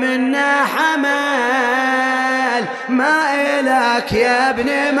إلى منا حمل ما إلك يا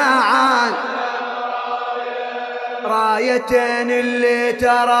ابن معان رايتين اللي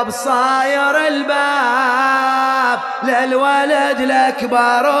ترى بصاير الباب للولد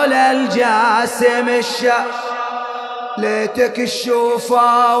الأكبر وللجاسم الشاب ليتك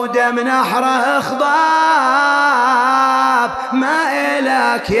الشوفة ودم نحره خضاب ما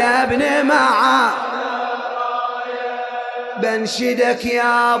إلك يا ابن معان بنشدك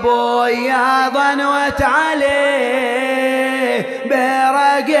يا بوي يا ضنوة عليه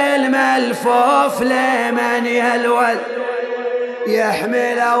برق الملفوف لمن يلول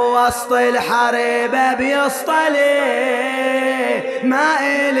يحمل وسط الحريبة بيصطلي ما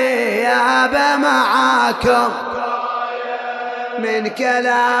إلي يابا معاكم من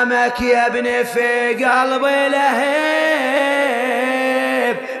كلامك يا ابن في قلبي لهيب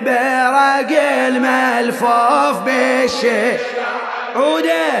برق الملفوف بالشي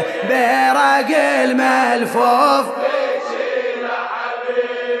عوده برق الملفوف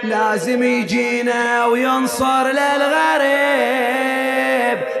لازم يجينا وينصر للغريب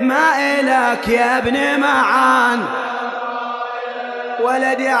ما إلك يا ابن معان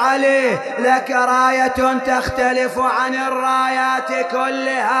ولدي علي لك راية تختلف عن الرايات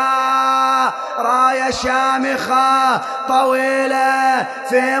كلها راية شامخة طويلة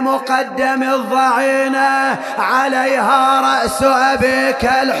في مقدم الضعينة عليها رأس أبيك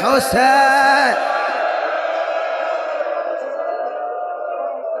الحسين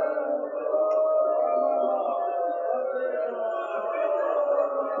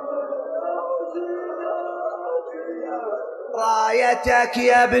رايتك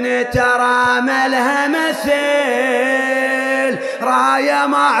يا ابن ترى ملها مثل راية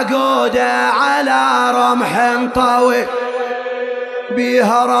معقودة على رمح طويل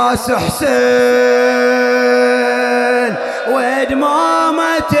بيها راس حسين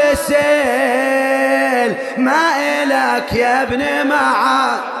ودمومة تسيل ما إلك يا ابن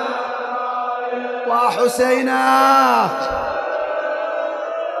معان وحسينات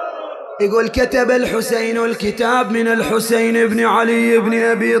يقول كتب الحسين الكتاب من الحسين بن علي بن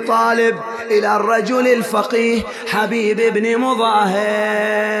أبي طالب إلى الرجل الفقيه حبيب بن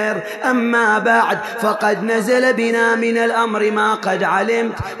مظاهر أما بعد فقد نزل بنا من الأمر ما قد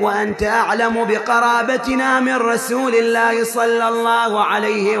علمت وأنت أعلم بقرابتنا من رسول الله صلى الله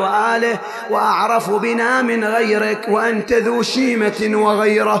عليه وآله وأعرف بنا من غيرك وأنت ذو شيمة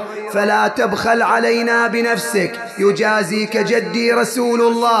وغيره فلا تبخل علينا بنفسك يجازيك جدي رسول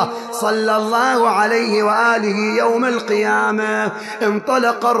الله صلى الله عليه وآله يوم القيامة.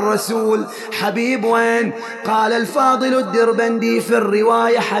 انطلق الرسول حبيب وين؟ قال الفاضل الدربندي في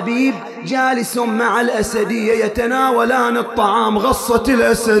الرواية حبيب جالس مع الأسدية يتناولان الطعام غصة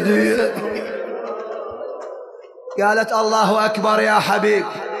الأسدية. قالت الله أكبر يا حبيب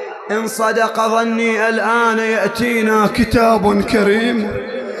إن صدق ظني الآن يأتينا كتاب كريم.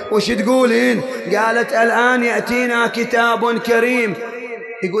 وش تقولين؟ قالت الآن يأتينا كتاب كريم.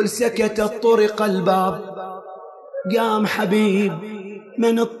 يقول سكت طرق الباب قام حبيب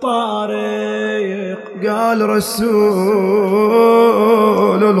من الطارق قال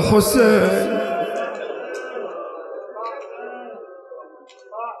رسول الحسين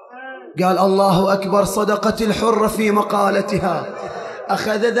قال الله أكبر صدقت الحرة في مقالتها.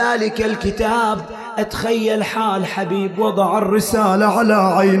 أخذ ذلك الكتاب أتخيل حال حبيب وضع الرسالة على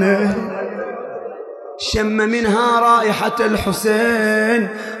عينه شم منها رائحة الحسين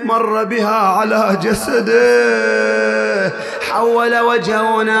مر بها على جسده حول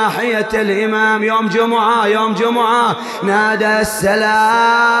وجهه ناحية الإمام يوم جمعة نادى السلام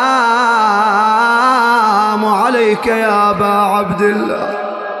عليك يا أبا عبد الله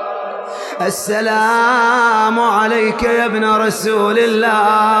السلام عليك يا ابن رسول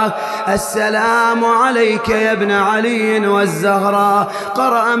الله السلام عليك يا ابن علي والزهراء.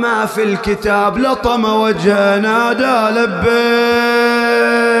 قرأ ما في الكتاب لطم وجهه نادى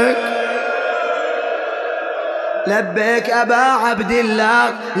لبيك لبيك أبا عبد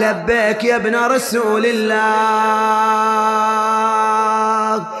الله، لبيك يا ابن رسول الله.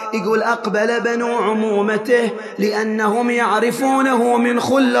 يقول أقبل بنو عمومته لأنهم يعرفونه من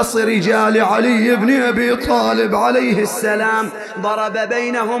خلص رجال علي بن أبي طالب عليه السلام. ضرب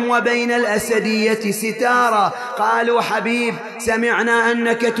بينهم وبين الأسدية ستارة. قالوا حبيب سمعنا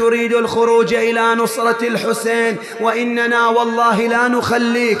أنك تريد الخروج إلى نصرة الحسين، وإننا والله لا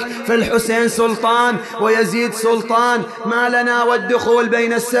نخليك، فالحسين سلطان ويزيد سلطان، ما لنا والدخول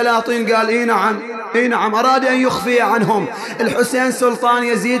بين السلاطين. قال إيه نعم، إيه نعم. أراد أن يخفي عنهم الحسين سلطان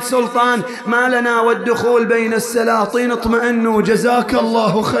يزيد سلطان، ما لنا والدخول بين السلاطين. اطمئنوا جزاك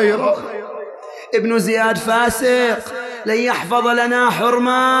الله خيرا. ابن زياد فاسق لن يحفظ لنا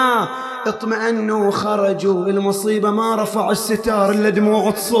حرمة. اطمئنوا. خرجوا. المصيبة ما رفع الستار إلا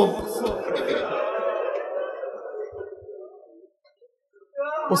دموع تصب،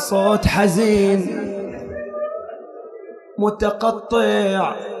 والصوت حزين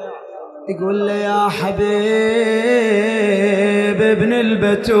متقطع. يقول له يا حبيب ابن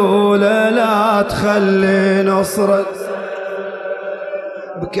البتولة لا تخلي نصرة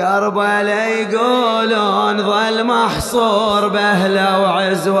بكربلاء، يقولون ظل محصور بهلة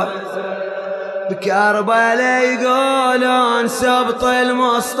وعزوة، بكربلاء يقولون سبط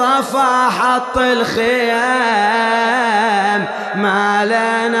المصطفى حط الخيام، ما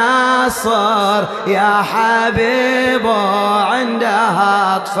لنا صار يا حبيب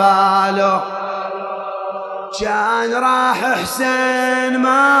عندها أطفاله. كان راح حسين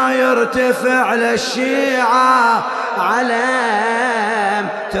ما يرتفع للشيعة علم،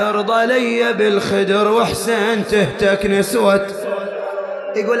 ترضى لي بالخدر وحسين تهتك نسوة.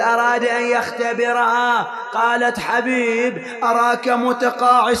 يقول أراد أن يختبرها. قالت حبيب أراك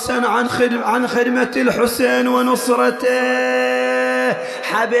متقاعسا عن خدمة الحسين ونصرته.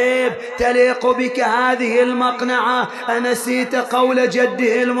 حبيب تليق بك هذه المقنعة، أنسيت قول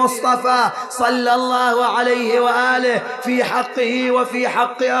جده المصطفى صلى الله عليه وآله في حقه وفي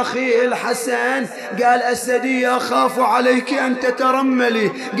حق أخيه الحسن؟ قال أسدي أخاف عليك أن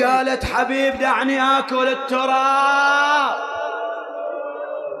تترملي. قالت حبيب دعني آكل التراب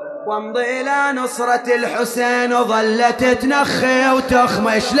وامضي إلى نصرة الحسين. وظلت تنخي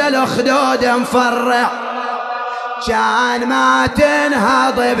وتخمش للأخدود مفرع، كان ما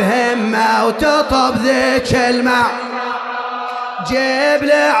تنهض بهمة وتطب ذيك الماء. جيب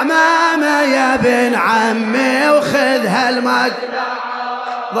العمامة يا ابن عمي وخذ هالمق.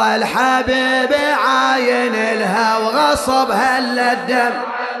 ظل حبيب عاين لها وغصب هالدم،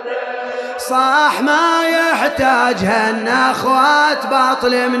 صاح ما يحتاجهن اخوات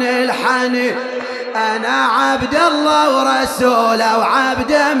باطل من الحنين. انا عبد الله ورسوله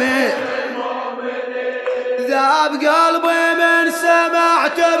وعبد من ذاب قلبي من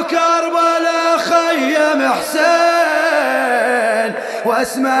سمعت بكربلاء خيم حسين،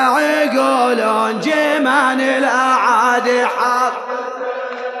 واسمع يقولون جيمان الاعادي حاط.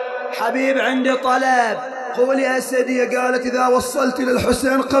 حبيب عندي طلب. قولي أسدية. قالت إذا وصلت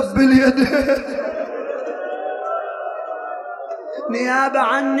للحسين قبل يده نيابة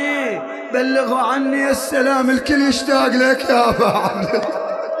عني، بلغوا عني السلام. الكل يشتاق لك يا أبا عبد،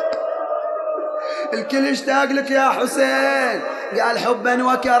 الكل يشتاق لك يا حسين. قال حبا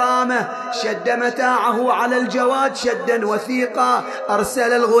وكرامة. شد متاعه على الجواد شدا وثيقا.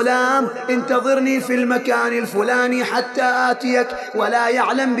 أرسل الغلام انتظرني في المكان الفلاني حتى آتيك ولا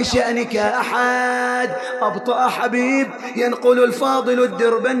يعلم بشأنك أحد. أبطأ حبيب ينقل الفاضل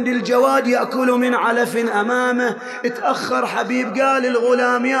الدربند الجواد يأكل من علف أمامه. اتأخر حبيب. قال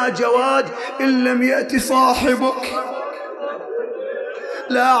الغلام يا جواد إن لم يأتي صاحبك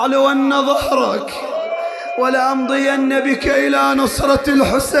لا أعلون ظهرك ولا أمضين بك إلى نصرة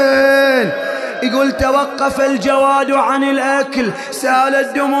الحسين. يقول توقف الجواد عن الأكل،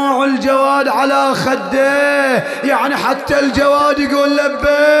 سالت دموع الجواد على خده، يعني حتى الجواد يقول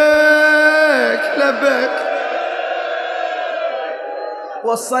لبيك لبيك.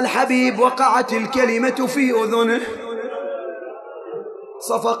 وصل حبيب. وقعت الكلمة في أذنه،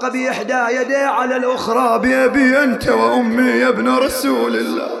 صفق بإحدى يديه على الأخرى بأبي أنت وأمي يا ابن رسول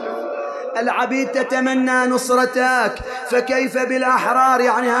الله. العبيد تتمنى نصرتك، فكيف بالأحرار؟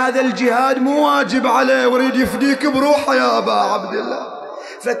 يعني هذا الجهاد مو واجب عليه وريد يفديك بروحه يا أبا عبد الله،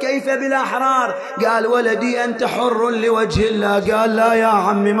 فكيف بالأحرار؟ قال ولدي أنت حر لوجه الله. قال لا يا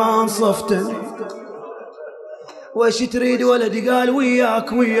عمي ما أنصفتني. وش تريد ولدي؟ قال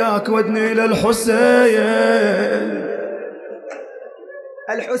وياك وياك ودني إلى الحسين.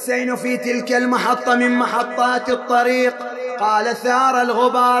 الحسين في تلك المحطة من محطات الطريق. قال ثار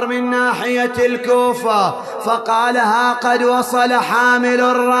الغبار من ناحية الكوفة، فقالها قد وصل حامل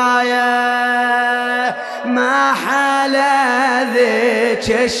الراية ما حلا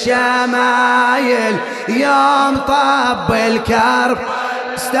ذيك الشمايل يوم طب الكرب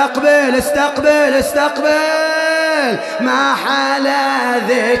استقبل استقبل استقبل ما حلا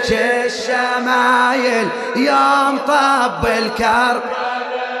ذيك الشمايل يوم طب الكرب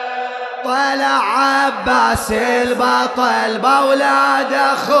طلع عباس البطل بأولاد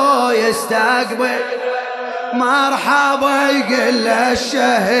أخوه يستقبل مرحبا يقول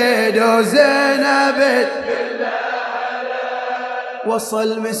الشهيد وزينب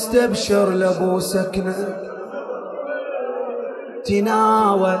وصل مستبشر لابو سكنة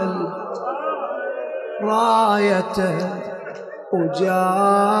تناول رايته وجاه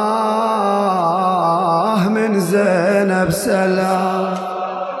من زينب سلام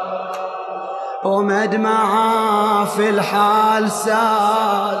ومدمعه في الحال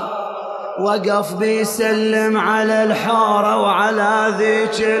سال وقف بيسلم على الحارة وعلى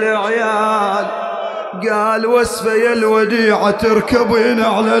ذيك العيال قال وصفة يا الوديعة تركبين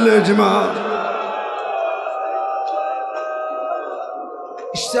على الإجمال.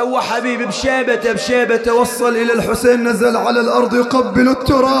 ايش سوى حبيبي بشيبته وصل إلى الحسين نزل على الأرض يقبل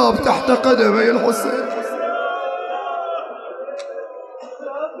التراب تحت قدمي الحسين.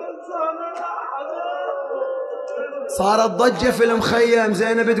 صارت ضجة في المخيم.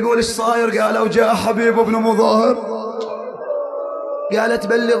 زينب تقول ايش صاير؟ قالوا جاء حبيب ابن مظاهر. قالت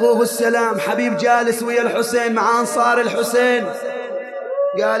بلغوه السلام. حبيب جالس ويا الحسين مع أنصار الحسين.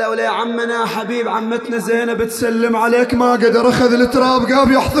 قالوا لي عمنا حبيب عمتنا زينب تسلم عليك. ما قدر أخذ التراب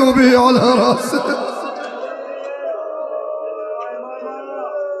قام يحثو به على راسه.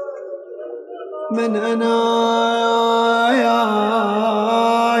 من أنا يا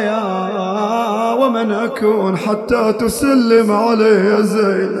ومن أكون حتى تسلم علي يا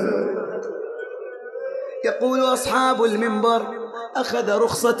زينب. يقول أصحاب المنبر أخذ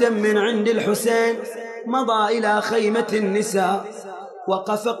رخصة من عند الحسين مضى إلى خيمة النساء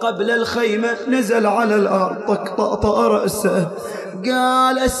وقف قبل الخيمة نزل على الأرض طأطأ رأسه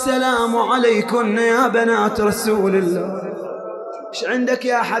قال السلام عليكن يا بنات رسول الله. ايش عندك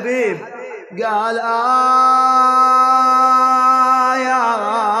يا حبيب؟ قال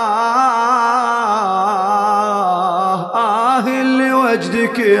اللي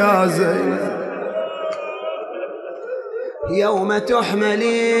وجدك يا زينب يوم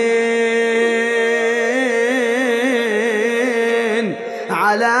تحملين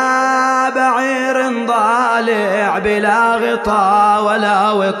على بعير ضالع بلا غطاء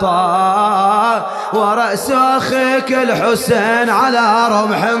ولا وطاء ورأس أخيك الحسين على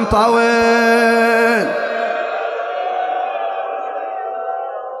رمح طويل.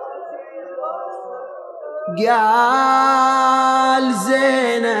 قال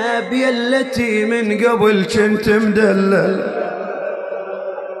زينب يلتي من قبل كنت مدلل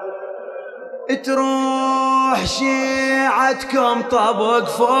تروح شيعتكم طبق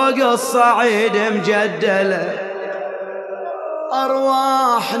فوق الصعيد مجدلة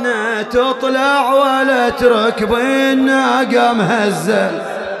أرواحنا تطلع ولا تركب الناقة مهزل.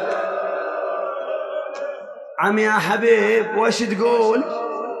 عم يا حبيب وش تقول؟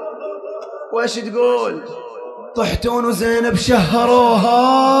 وش تقول؟ طحتون وزينب شهروها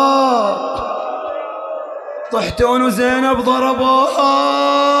طحتون وزينب ضربوها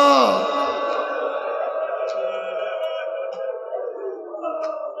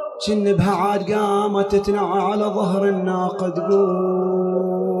جن بها عاد قامت تتنعى على ظهر الناقة تقول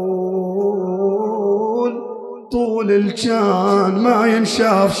طول الجان ما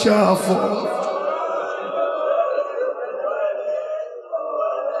ينشاف شافه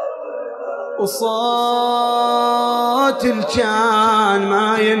وصوت الجان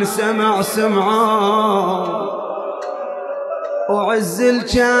ما ينسمع سمعه وعز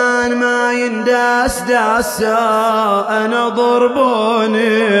الجان ما ينداس داسا. أنا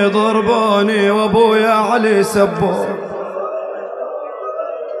ضربوني وابويا علي سبوه.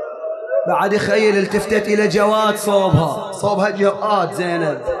 بعد يخيل التفتت إلى جواد صوبها جواد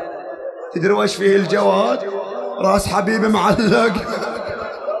زينب. تدري وش فيه الجواد؟ راس حبيب معلق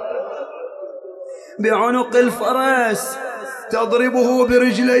بعنق الفرس تضربه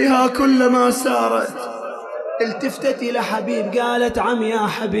برجليها كلما سارت. التفتت إلى حبيب قالت عم يا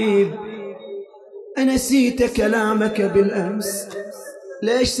حبيب أنسيت كلامك بالأمس.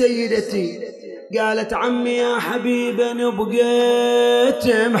 ليش سيدتي؟ قالت عمي يا حبيب أنا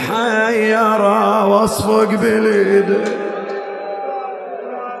بقيت محيرة واصفق باليد.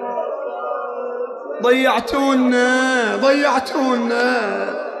 ضيعتونا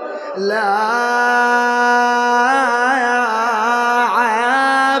لا يا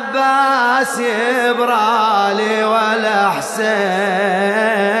عباس سيبرالي ولا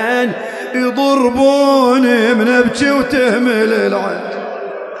حسين يضربوني من ابكي وتهمل العين.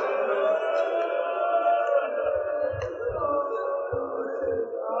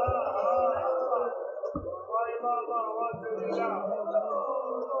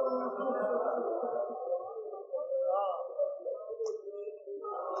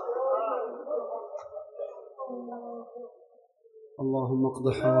 اللهم اقض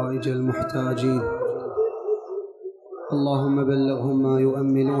حوائج المحتاجين، اللهم بلغهم ما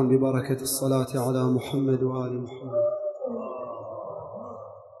يؤملون ببركة الصلاة على محمد وآل محمد.